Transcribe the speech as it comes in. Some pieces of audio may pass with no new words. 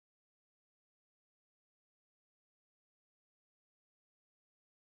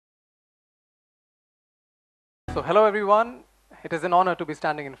So hello everyone, it is an honor to be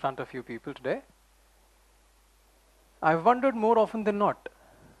standing in front of you people today. I've wondered more often than not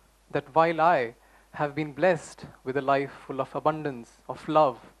that while I have been blessed with a life full of abundance, of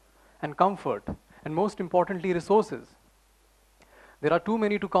love and comfort, and most importantly resources, there are too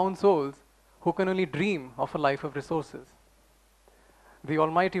many to count souls who can only dream of a life of resources. The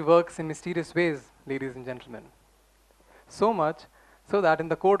Almighty works in mysterious ways, ladies and gentlemen. So much so that in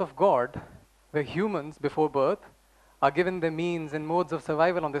the court of God, where humans before birth are given the means and modes of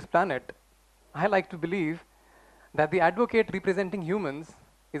survival on this planet, I like to believe that the advocate representing humans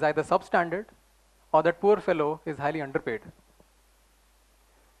is either substandard or that poor fellow is highly underpaid.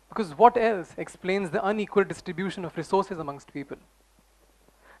 Because what else explains the unequal distribution of resources amongst people?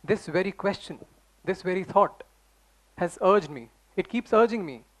 This very question, this very thought has urged me, it keeps urging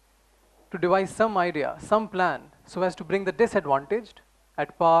me to devise some idea, some plan, so as to bring the disadvantaged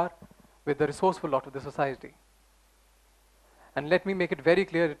at par with the resourceful lot of the society. And let me make it very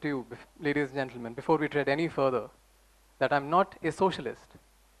clear to you, ladies and gentlemen, before we tread any further, that I'm not a socialist,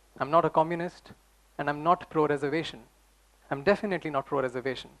 I'm not a communist, and I'm not pro-reservation. I'm definitely not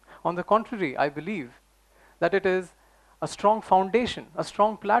pro-reservation. On the contrary, I believe that it is a strong foundation, a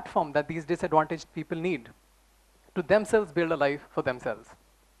strong platform that these disadvantaged people need to themselves build a life for themselves.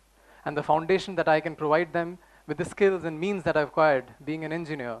 And the foundation that I can provide them with the skills and means that I've acquired being an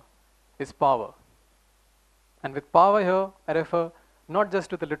engineer is power. And with power here, I refer not just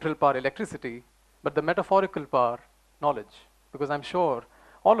to the literal power, electricity, but the metaphorical power, knowledge. Because I'm sure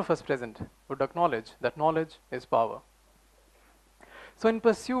all of us present would acknowledge that knowledge is power. So in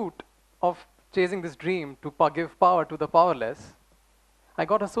pursuit of chasing this dream to give power to the powerless, I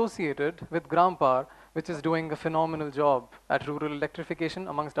got associated with Gram Power, which is doing a phenomenal job at rural electrification,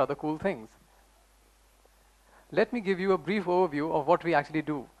 amongst other cool things. Let me give you a brief overview of what we actually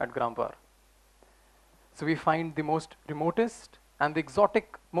do at Gram Power. So we find the most remotest and the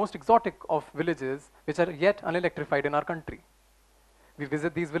most exotic of villages which are yet unelectrified in our country. We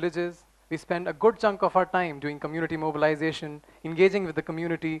visit these villages, we spend a good chunk of our time doing community mobilization, engaging with the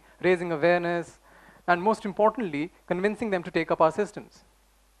community, raising awareness, and most importantly, convincing them to take up our systems.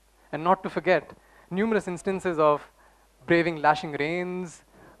 And not to forget, numerous instances of braving lashing rains,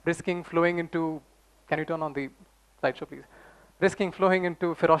 risking flowing into, can you turn on the slideshow please? Risking flowing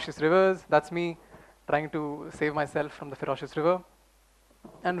into ferocious rivers, that's me trying to save myself from the ferocious river,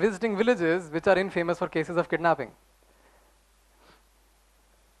 and visiting villages which are infamous for cases of kidnapping.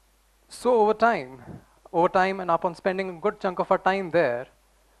 So over time and upon spending a good chunk of our time there,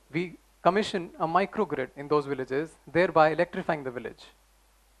 we commission a microgrid in those villages, thereby electrifying the village.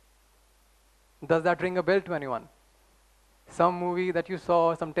 Does that ring a bell to anyone? Some movie that you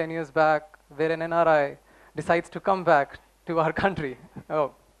saw some 10 years back where an NRI decides to come back to our country.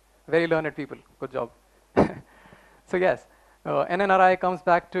 Oh, very learned people, good job. So yes, an NRI comes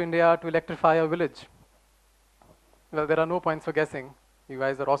back to India to electrify a village. Well, there are no points for guessing. You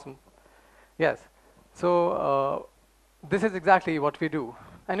guys are awesome. Yes, so this is exactly what we do.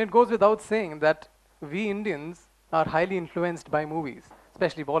 And it goes without saying that we Indians are highly influenced by movies,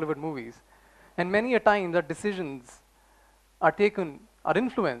 especially Bollywood movies. And many a time the decisions are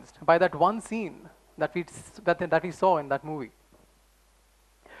influenced by that one scene that we saw in that movie.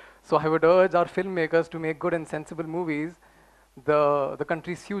 So I would urge our filmmakers to make good and sensible movies. The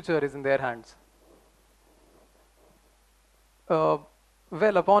country's future is in their hands. During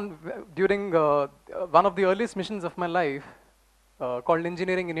one of the earliest missions of my life, called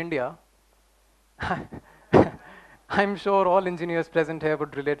Engineering in India, I'm sure all engineers present here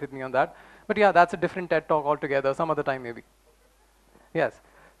would relate with me on that. But yeah, that's a different TED talk altogether, some other time maybe. Yes.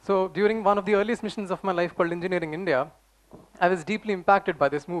 So during one of the earliest missions of my life called Engineering India, I was deeply impacted by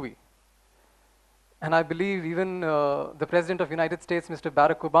this movie. And I believe even the President of the United States, Mr.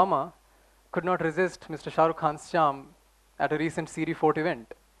 Barack Obama, could not resist Mr. Shah Rukh Khan's charm at a recent Siri Fort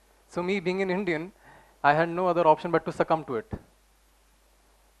event. So me being an Indian, I had no other option but to succumb to it.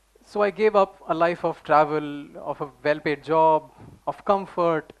 So I gave up a life of travel, of a well-paid job, of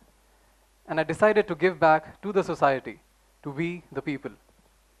comfort, and I decided to give back to the society, to we, the people.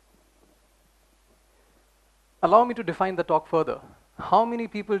 Allow me to define the talk further. How many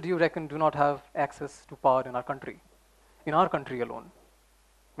people do you reckon do not have access to power in our country? In our country alone?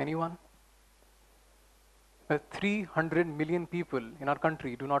 Anyone? 300 million people in our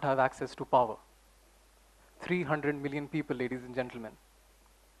country do not have access to power. 300 million people, ladies and gentlemen.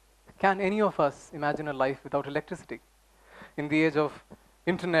 Can any of us imagine a life without electricity? In the age of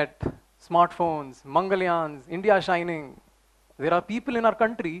internet, smartphones, Mangalyans, India shining, there are people in our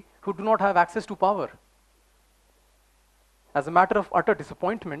country who do not have access to power. As a matter of utter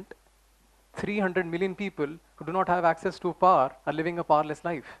disappointment, 300 million people who do not have access to power are living a powerless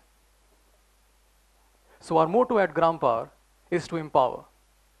life. So our motto at Gram Power is to empower.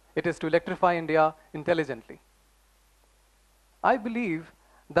 It is to electrify India intelligently. I believe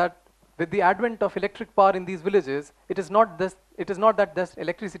that with the advent of electric power in these villages, it is not that just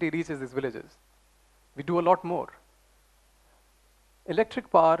electricity reaches these villages. We do a lot more. Electric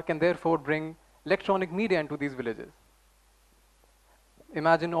power can therefore bring electronic media into these villages.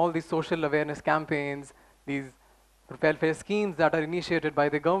 Imagine all these social awareness campaigns, these welfare schemes that are initiated by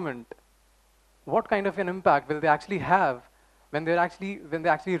the government. What kind of an impact will they actually have when they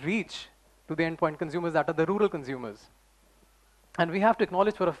actually reach to the endpoint consumers that are the rural consumers? And we have to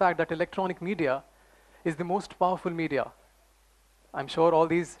acknowledge for a fact that electronic media is the most powerful media. I'm sure all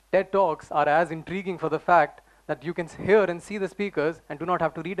these TED Talks are as intriguing for the fact that you can hear and see the speakers and do not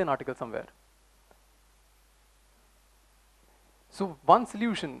have to read an article somewhere. So one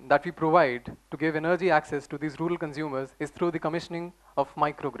solution that we provide to give energy access to these rural consumers is through the commissioning of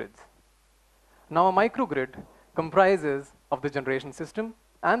microgrids. Now a microgrid comprises of the generation system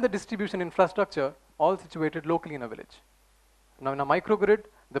and the distribution infrastructure all situated locally in a village. Now in a microgrid,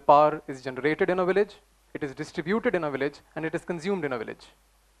 the power is generated in a village, it is distributed in a village, and it is consumed in a village.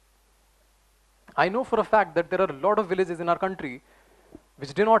 I know for a fact that there are a lot of villages in our country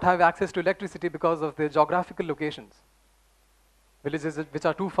which do not have access to electricity because of their geographical locations. Villages which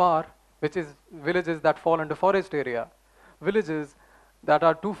are too far, which is villages that fall under forest area, villages that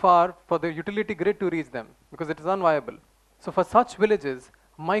are too far for the utility grid to reach them because it is unviable. So for such villages,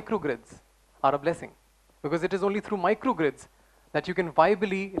 microgrids are a blessing because it is only through microgrids that you can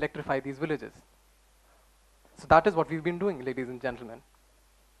viably electrify these villages. So that is what we've been doing, ladies and gentlemen.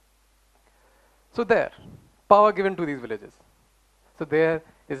 So there, power given to these villages. So there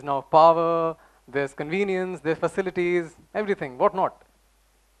is now power, there's convenience, there's facilities, everything, whatnot.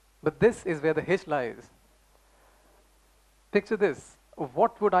 But this is where the hitch lies. Picture this.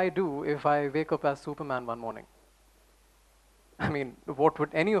 What would I do if I wake up as Superman one morning? I mean, what would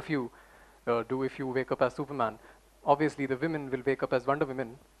any of you do if you wake up as Superman? Obviously, the women will wake up as Wonder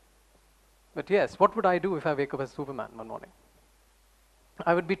Women. But yes, what would I do if I wake up as Superman one morning?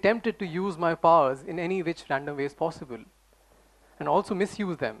 I would be tempted to use my powers in any which random ways possible and also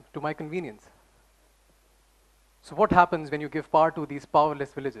misuse them to my convenience. So what happens when you give power to these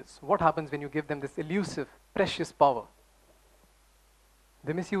powerless villages? What happens when you give them this elusive, precious power?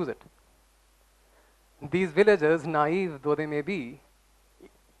 They misuse it. These villagers, naive though they may be,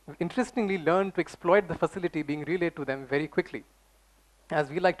 interestingly learn to exploit the facility being relayed to them very quickly. As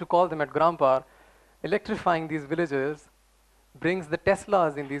we like to call them at Gram Power, electrifying these villagers brings the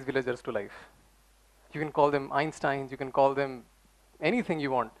Teslas in these villagers to life. You can call them Einsteins, you can call them anything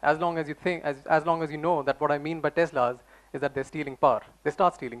you want, as long as you know that what I mean by Teslas is that they're stealing power. They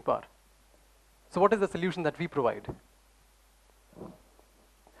start stealing power. So what is the solution that we provide?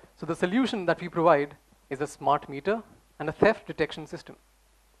 So the solution that we provide is a smart meter and a theft detection system.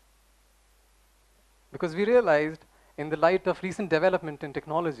 Because we realized in the light of recent development in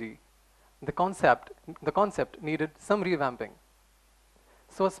technology, the concept needed some revamping.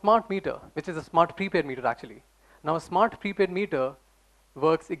 So a smart meter, which is a smart prepaid meter actually. Now a smart prepaid meter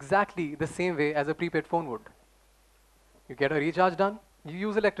works exactly the same way as a prepaid phone would. You get a recharge done, you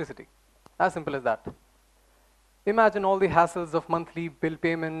use electricity. As simple as that. Imagine all the hassles of monthly bill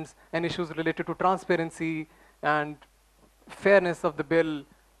payments and issues related to transparency and fairness of the bill,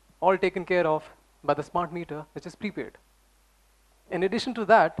 all taken care of by the smart meter, which is prepaid. In addition to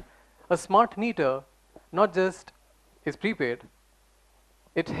that, a smart meter not just is prepaid,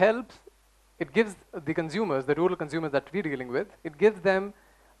 it gives the consumers, the rural consumers that we're dealing with, it gives them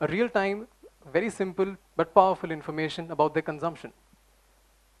a real-time, very simple but powerful information about their consumption.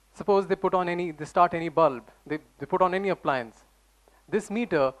 Suppose they start any bulb, they put on any appliance. This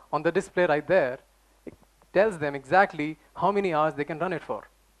meter on the display right there, it tells them exactly how many hours they can run it for.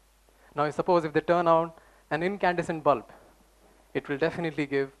 Now suppose if they turn on an incandescent bulb, it will definitely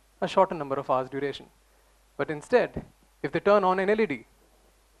give a shorter number of hours duration. But instead, if they turn on an LED,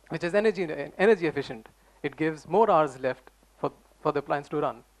 which is energy efficient, it gives more hours left for the appliance to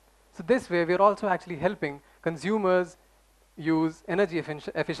run. So this way, we are also actually helping consumers use energy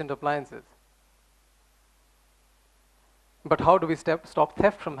efficient appliances. But how do we stop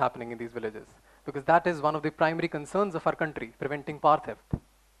theft from happening in these villages? Because that is one of the primary concerns of our country, preventing power theft.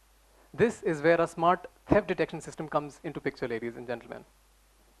 This is where a smart theft detection system comes into picture, ladies and gentlemen.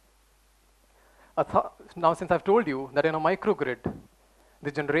 Now, since I've told you that in a microgrid,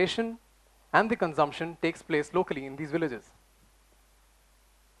 the generation and the consumption takes place locally in these villages.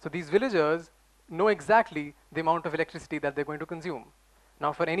 So these villagers know exactly the amount of electricity that they're going to consume.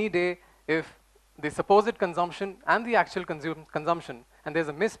 Now for any day, if the supposed consumption and the actual consumption, and there's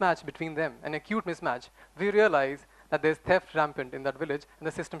a mismatch between them, an acute mismatch, we realize that there's theft rampant in that village and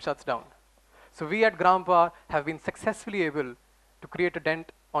the system shuts down. So we at Gram Power have been successfully able to create a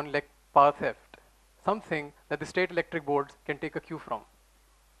dent on power theft, something that the state electric boards can take a cue from.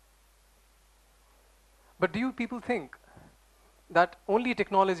 But do you people think that only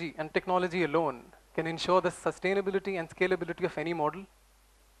technology and technology alone can ensure the sustainability and scalability of any model?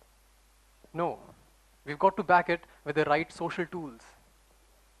 No. We've got to back it with the right social tools.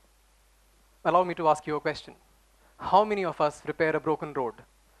 Allow me to ask you a question. How many of us repair a broken road?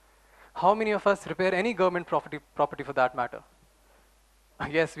 How many of us repair any government property for that matter?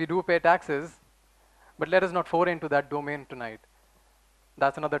 Yes, we do pay taxes, but let us not foray into that domain tonight.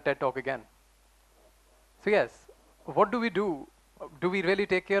 That's another TED talk again. So yes, what do we do? Do we really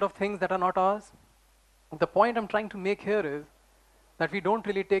take care of things that are not ours? The point I'm trying to make here is that we don't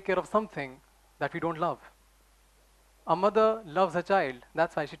really take care of something that we don't love. A mother loves her child,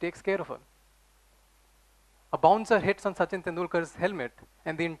 that's why she takes care of her. A bouncer hits on Sachin Tendulkar's helmet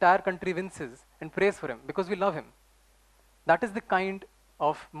and the entire country winces and prays for him because we love him. That is the kind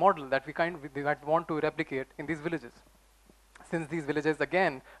of model that we want to replicate in these villages. Since these villages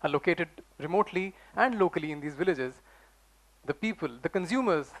again are located remotely and locally in these villages, the people, the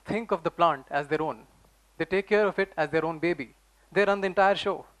consumers think of the plant as their own. They take care of it as their own baby. They run the entire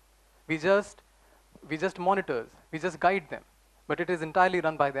show. We just monitors, we just guide them, but it is entirely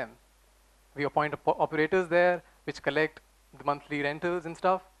run by them. We appoint operators there which collect the monthly rentals and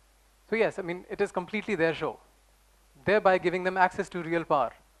stuff. So yes, I mean, it is completely their show, thereby giving them access to real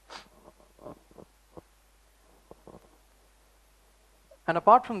power. And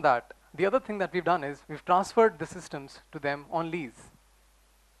apart from that, the other thing that we've done is we've transferred the systems to them on lease.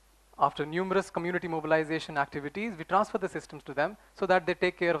 After numerous community mobilization activities, we transfer the systems to them so that they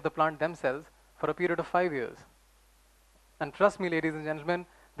take care of the plant themselves for a period of 5 years. And trust me, ladies and gentlemen,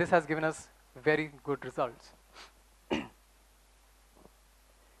 this has given us very good results. So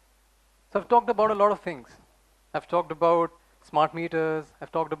I've talked about a lot of things. I've talked about smart meters.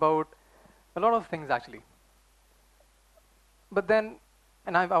 I've talked about a lot of things actually. But then,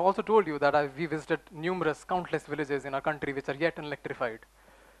 and I've also told you that we visited countless villages in our country which are yet unelectrified.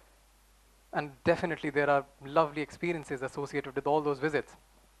 And definitely there are lovely experiences associated with all those visits.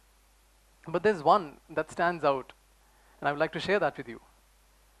 But there's one that stands out, and I would like to share that with you.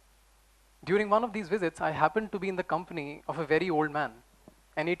 During one of these visits, I happened to be in the company of a very old man,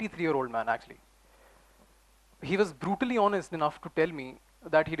 an 83-year-old man actually. He was brutally honest enough to tell me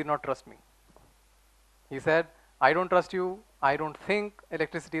that he did not trust me. He said, I don't trust you. I don't think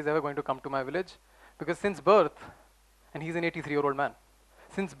electricity is ever going to come to my village because since birth, and he's an 83-year-old man,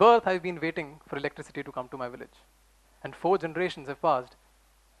 since birth I've been waiting for electricity to come to my village. And 4 generations have passed,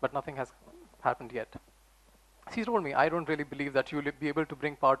 but nothing has happened yet. He told me, I don't really believe that you'll be able to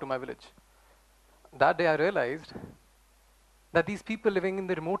bring power to my village. That day I realized that these people living in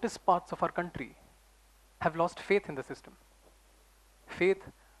the remotest parts of our country have lost faith in the system. Faith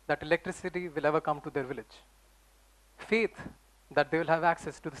that electricity will ever come to their village. Faith that they will have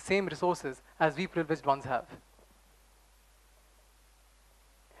access to the same resources as we privileged ones have.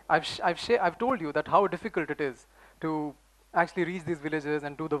 I've told you that how difficult it is to actually reach these villages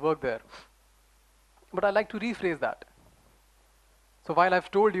and do the work there. But I'd like to rephrase that. So while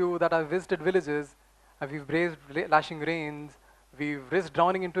I've told you that I've visited villages, we've braved lashing rains, we've risked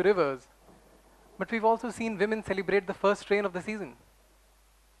drowning into rivers, but we've also seen women celebrate the first rain of the season.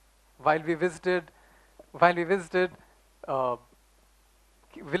 While we visited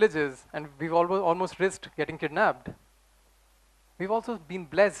villages and we've almost risked getting kidnapped, we've also been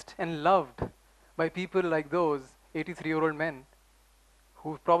blessed and loved by people like those 83-year-old men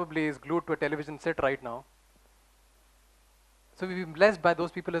who probably is glued to a television set right now. So we've been blessed by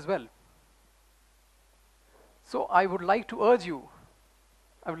those people as well. So I would like to urge you,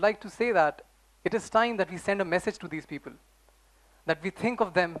 I would like to say that it is time that we send a message to these people, that we think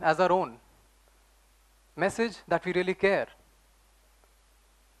of them as our own. Message that we really care.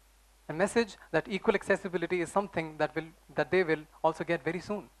 A message that equal accessibility is something that they will also get very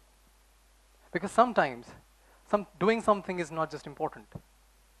soon. Because sometimes doing something is not just important.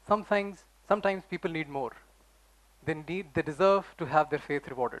 Sometimes people need more. They deserve to have their faith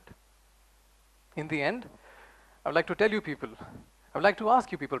rewarded. In the end, I would like to tell you people, I would like to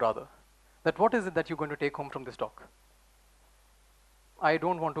ask you people rather, that what is it that you're going to take home from this talk? I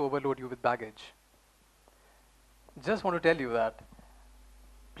don't want to overload you with baggage. Just want to tell you that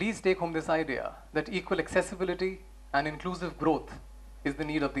please take home this idea that equal accessibility and inclusive growth is the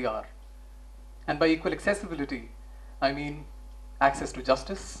need of the hour. And by equal accessibility, I mean access to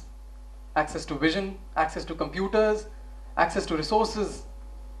justice, access to vision, access to computers, access to resources,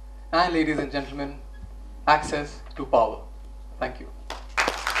 and ladies and gentlemen, access to power. Thank you.